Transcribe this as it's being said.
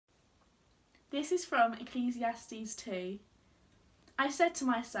This is from Ecclesiastes 2. I said to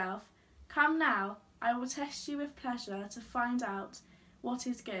myself, "Come now, I will test you with pleasure to find out what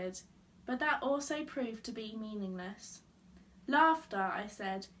is good," but that also proved to be meaningless. "Laughter," I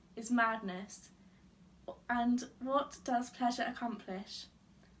said, "is madness, and what does pleasure accomplish?"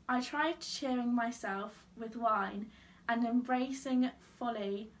 I tried cheering myself with wine and embracing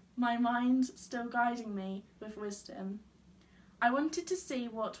folly, my mind still guiding me with wisdom. I wanted to see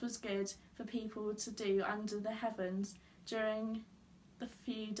what was good for people to do under the heavens during the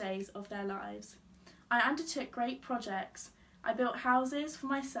few days of their lives. I undertook great projects. I built houses for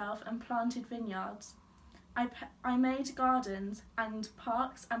myself and planted vineyards. I made gardens and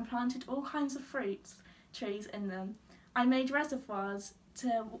parks and planted all kinds of fruit trees in them. I made reservoirs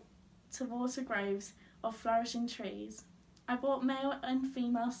to water groves of flourishing trees. I bought male and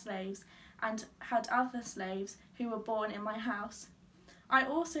female slaves and had other slaves who were born in my house. I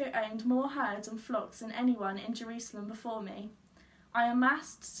also owned more herds and flocks than anyone in Jerusalem before me. I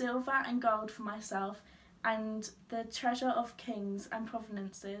amassed silver and gold for myself and the treasure of kings and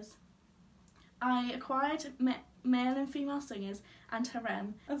provinces. I acquired male and female singers and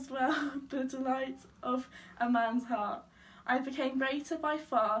harem, as well the delights of a man's heart. I became greater by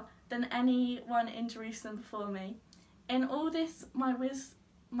far than anyone in Jerusalem before me. In all this my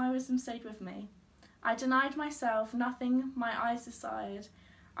wisdom stayed with me. I denied myself nothing my eyes desired.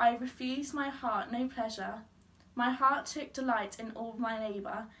 I refused my heart no pleasure. My heart took delight in all my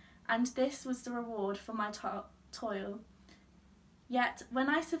labour, and this was the reward for my toil. Yet when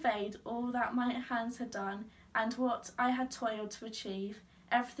I surveyed all that my hands had done, and what I had toiled to achieve,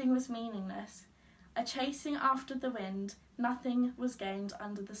 everything was meaningless. A chasing after the wind, nothing was gained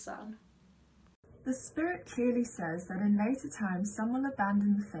under the sun. The Spirit clearly says that in later times some will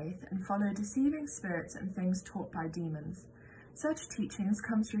abandon the faith and follow deceiving spirits and things taught by demons. Such teachings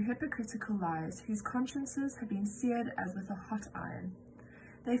come through hypocritical liars whose consciences have been seared as with a hot iron.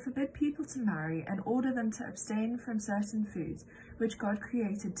 They forbid people to marry and order them to abstain from certain foods which God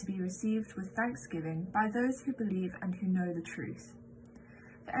created to be received with thanksgiving by those who believe and who know the truth.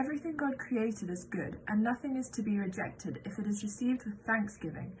 For everything God created is good, and nothing is to be rejected if it is received with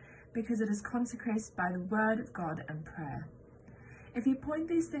thanksgiving, because it is consecrated by the word of God and prayer. If you point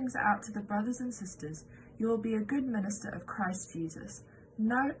these things out to the brothers and sisters, you will be a good minister of Christ Jesus,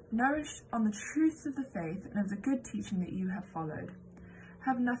 nourished on the truths of the faith and of the good teaching that you have followed.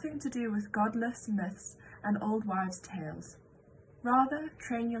 Have nothing to do with godless myths and old wives' tales. Rather,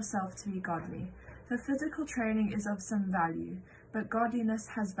 train yourself to be godly, for physical training is of some value, but godliness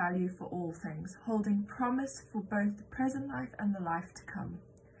has value for all things, holding promise for both the present life and the life to come.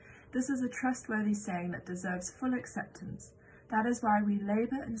 This is a trustworthy saying that deserves full acceptance. That is why we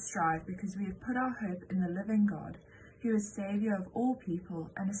labour and strive, because we have put our hope in the living God, who is Saviour of all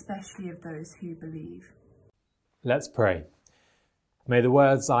people, and especially of those who believe. Let's pray. May the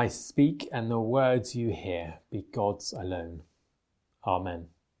words I speak and the words you hear be God's alone. Amen.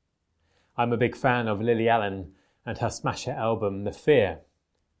 I'm a big fan of Lily Allen and her smash hit album The Fear.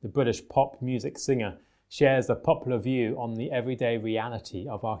 The British pop music singer shares a popular view on the everyday reality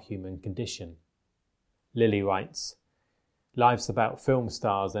of our human condition. Lily writes, "Life's about film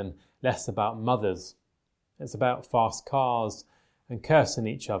stars and less about mothers. It's about fast cars and cursing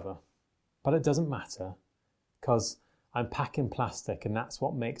each other. But it doesn't matter, because I'm packing plastic and that's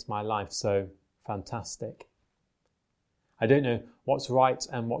what makes my life so fantastic. I don't know what's right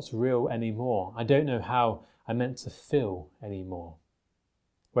and what's real anymore. I don't know how I'm meant to feel anymore.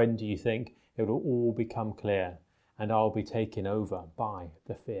 When do you think it will all become clear and I'll be taken over by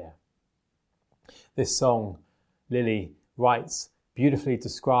the fear?" This song, Lily writes, beautifully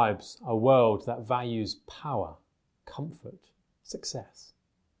describes a world that values power, comfort, success.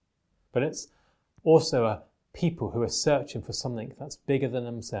 But it's also a people who are searching for something that's bigger than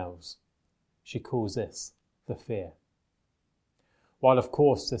themselves. She calls this the fear. While of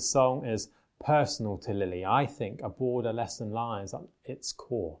course this song is personal to Lily, I think a broader lesson lies at its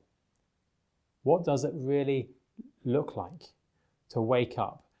core. What does it really look like to wake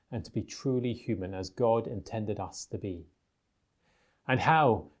up and to be truly human as God intended us to be? And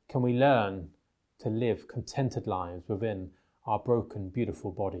how can we learn to live contented lives within our broken,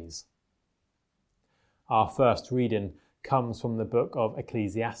 beautiful bodies? Our first reading comes from the book of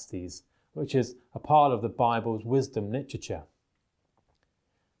Ecclesiastes, which is a part of the Bible's wisdom literature.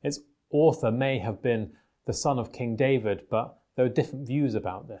 Its author may have been the son of King David, but there are different views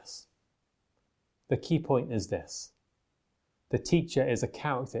about this. The key point is this: the teacher is a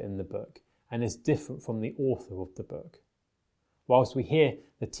character in the book and is different from the author of the book. Whilst we hear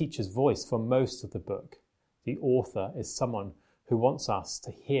the teacher's voice for most of the book, the author is someone who wants us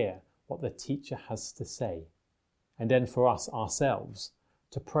to hear what the teacher has to say, and then for us ourselves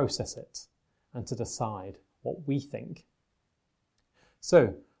to process it and to decide what we think.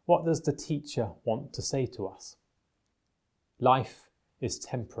 So, what does the teacher want to say to us? Life is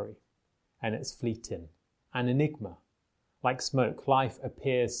temporary and it's fleeting, an enigma. Like smoke, life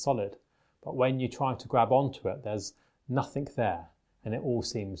appears solid, but when you try to grab onto it, there's nothing there and it all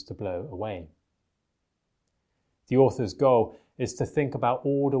seems to blow away. The author's goal is to think about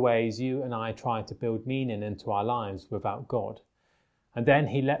all the ways you and I try to build meaning into our lives without God. And then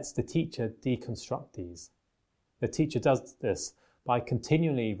he lets the teacher deconstruct these. The teacher does this by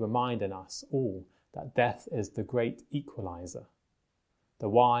continually reminding us all that death is the great equalizer. The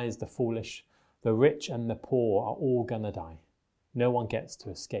wise, the foolish, the rich and the poor are all gonna die. No one gets to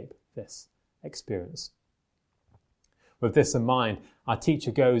escape this experience. With this in mind, our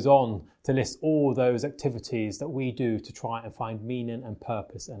teacher goes on to list all those activities that we do to try and find meaning and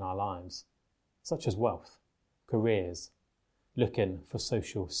purpose in our lives, such as wealth, careers, looking for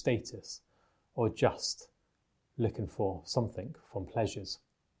social status, or just looking for something from pleasures.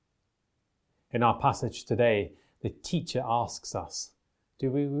 In our passage today, the teacher asks us,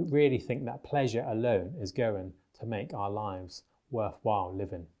 do we really think that pleasure alone is going to make our lives worthwhile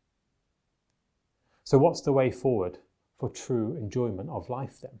living? So what's the way forward for true enjoyment of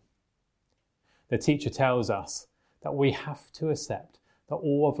life then? The teacher tells us that we have to accept that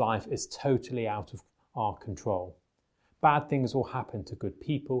all of life is totally out of our control. Bad things will happen to good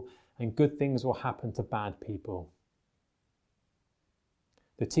people and good things will happen to bad people.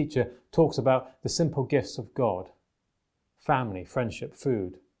 The teacher talks about the simple gifts of God: family, friendship,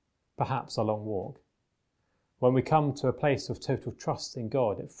 food, perhaps a long walk. When we come to a place of total trust in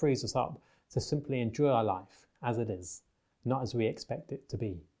God, it frees us up to simply enjoy our life as it is, not as we expect it to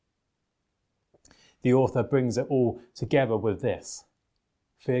be. The author brings it all together with this: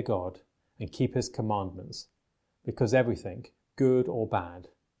 fear God and keep his commandments, because everything, good or bad,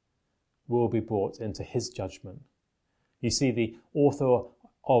 will be brought into his judgment. You see, the author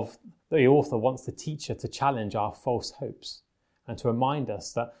wants the teacher to challenge our false hopes and to remind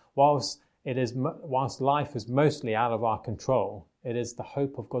us that whilst life is mostly out of our control, it is the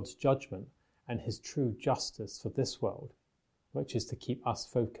hope of God's judgment and his true justice for this world which is to keep us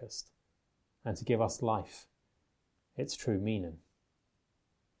focused and to give us life its true meaning.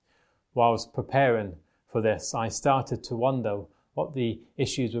 Whilst preparing for this, I started to wonder what the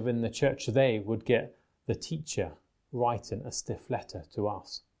issues within the church today would get the teacher writing a stiff letter to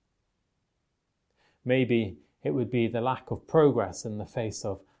us. Maybe it would be the lack of progress in the face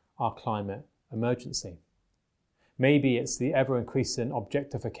of our climate emergency. Maybe it's the ever-increasing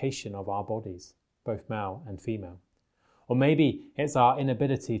objectification of our bodies, both male and female. Or maybe it's our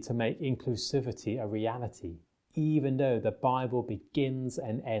inability to make inclusivity a reality, even though the Bible begins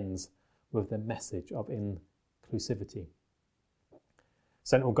and ends with the message of inclusivity.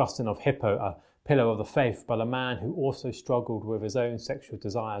 St. Augustine of Hippo, a pillar of the faith, but a man who also struggled with his own sexual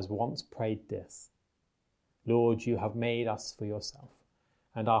desires, once prayed this: Lord, you have made us for yourself,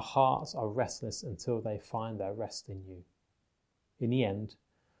 and our hearts are restless until they find their rest in you. In the end,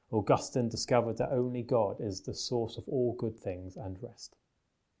 Augustine discovered that only God is the source of all good things and rest.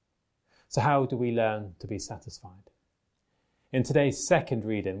 So how do we learn to be satisfied? In today's second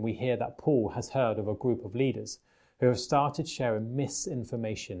reading, we hear that Paul has heard of a group of leaders who have started sharing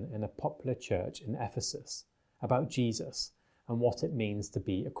misinformation in a popular church in Ephesus about Jesus and what it means to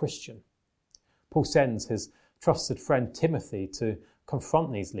be a Christian. Paul sends his trusted friend Timothy to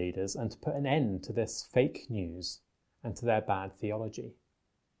confront these leaders and to put an end to this fake news and to their bad theology.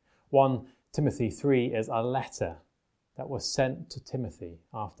 1 Timothy 3 is a letter that was sent to Timothy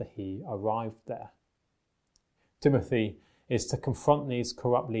after he arrived there. Timothy is to confront these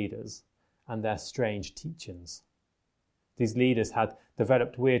corrupt leaders and their strange teachings. These leaders had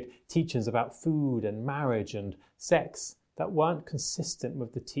developed weird teachings about food and marriage and sex that weren't consistent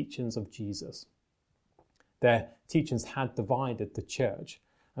with the teachings of Jesus. Their teachings had divided the church,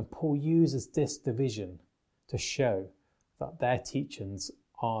 and Paul uses this division to show that their teachings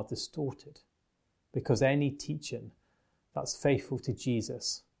are distorted, because any teaching that's faithful to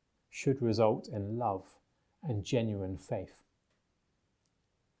Jesus should result in love and genuine faith.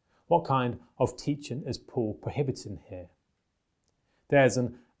 What kind of teaching is Paul prohibiting here? There's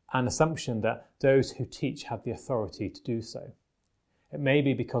an assumption that those who teach have the authority to do so. It may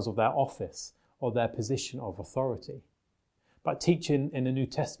be because of their office or their position of authority. But teaching in the New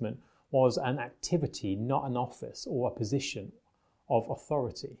Testament was an activity, not an office or a position of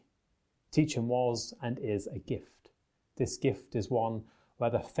authority. Teaching was and is a gift. This gift is one where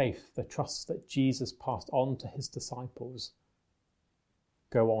the faith, the trust that Jesus passed on to his disciples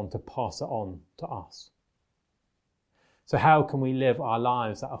go on to pass it on to us. So how can we live our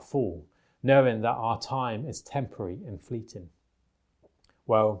lives that are full, knowing that our time is temporary and fleeting?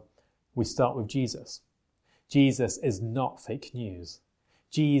 Well, we start with Jesus. Jesus is not fake news.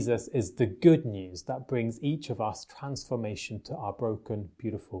 Jesus is the good news that brings each of us transformation to our broken,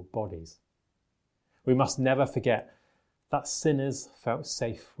 beautiful bodies. We must never forget that sinners felt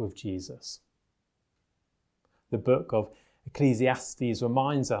safe with Jesus. The book of Ecclesiastes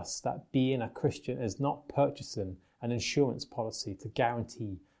reminds us that being a Christian is not purchasing an insurance policy to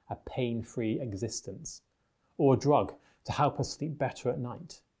guarantee a pain-free existence or a drug to help us sleep better at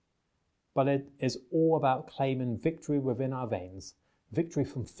night. But it is all about claiming victory within our veins, victory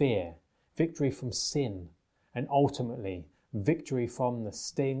from fear, victory from sin, and ultimately victory from the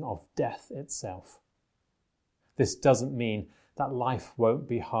sting of death itself. This doesn't mean that life won't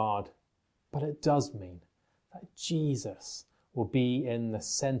be hard, but it does mean that Jesus will be in the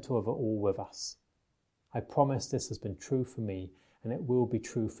centre of it all with us. I promise this has been true for me, and it will be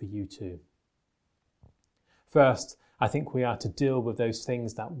true for you too. First, I think we are to deal with those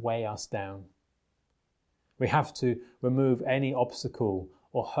things that weigh us down. We have to remove any obstacle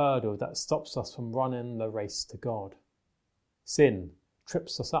or hurdle that stops us from running the race to God. Sin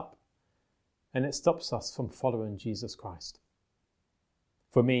trips us up, and it stops us from following Jesus Christ.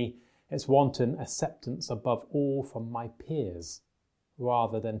 For me, it's wanting acceptance above all from my peers,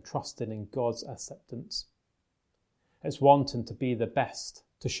 rather than trusting in God's acceptance. It's wanting to be the best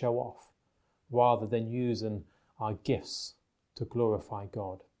to show off, rather than using our gifts to glorify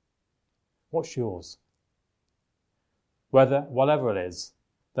God. What's yours? Whatever it is,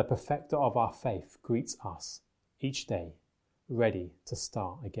 the perfecter of our faith greets us each day, ready to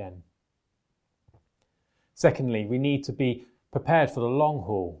start again. Secondly, we need to be prepared for the long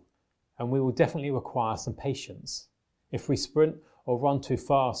haul, and we will definitely require some patience. If we sprint or run too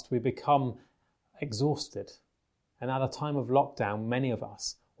fast, we become exhausted. And at a time of lockdown, many of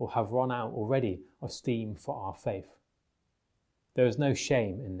us will have run out already of steam for our faith. There is no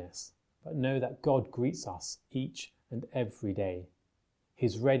shame in this, but know that God greets us each and every day.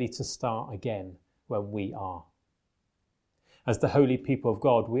 He's ready to start again when we are. As the holy people of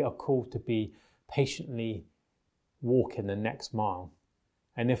God, we are called to be patiently walking the next mile.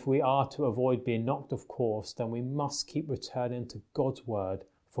 And if we are to avoid being knocked off course, then we must keep returning to God's word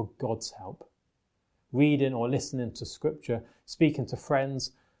for God's help. Reading or listening to scripture, speaking to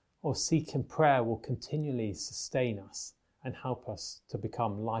friends, or seeking prayer will continually sustain us and help us to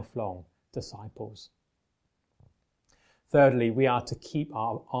become lifelong disciples. Thirdly, we are to keep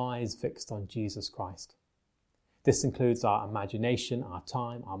our eyes fixed on Jesus Christ. This includes our imagination, our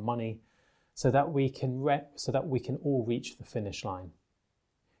time, our money, so that we can all reach the finish line.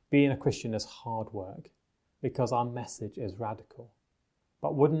 Being a Christian is hard work because our message is radical.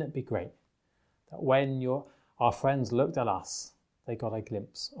 But wouldn't it be great that when our friends looked at us, they got a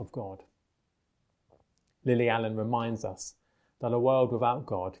glimpse of God? Lily Allen reminds us that a world without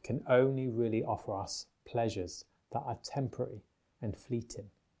God can only really offer us pleasures that are temporary and fleeting.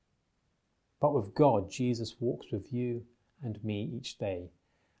 But with God, Jesus walks with you and me each day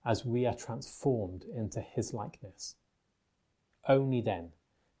as we are transformed into his likeness. Only then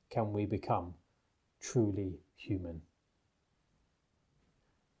can we become truly human.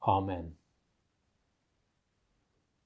 Amen.